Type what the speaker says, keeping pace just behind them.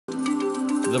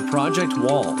The project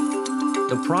wall.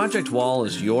 The project wall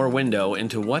is your window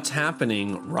into what's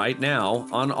happening right now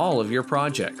on all of your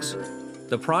projects.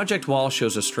 The project wall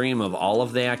shows a stream of all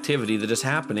of the activity that is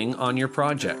happening on your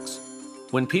projects.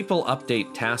 When people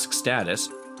update task status,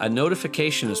 a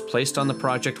notification is placed on the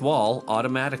project wall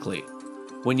automatically.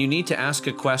 When you need to ask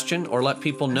a question or let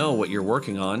people know what you're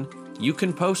working on, you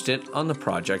can post it on the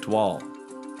project wall.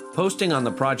 Posting on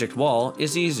the project wall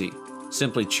is easy.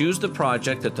 Simply choose the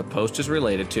project that the post is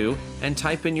related to and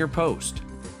type in your post.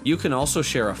 You can also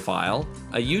share a file,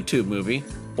 a YouTube movie,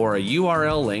 or a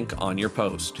URL link on your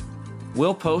post.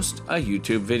 We'll post a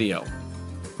YouTube video.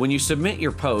 When you submit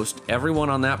your post, everyone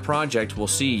on that project will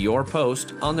see your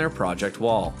post on their project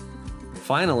wall.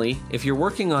 Finally, if you're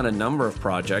working on a number of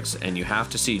projects and you have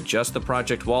to see just the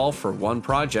project wall for one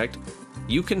project,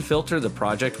 you can filter the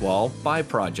project wall by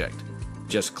project.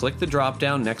 Just click the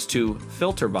drop-down next to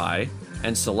Filter By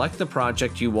and select the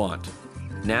project you want.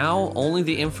 Now, only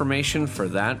the information for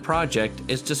that project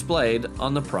is displayed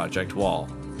on the project wall.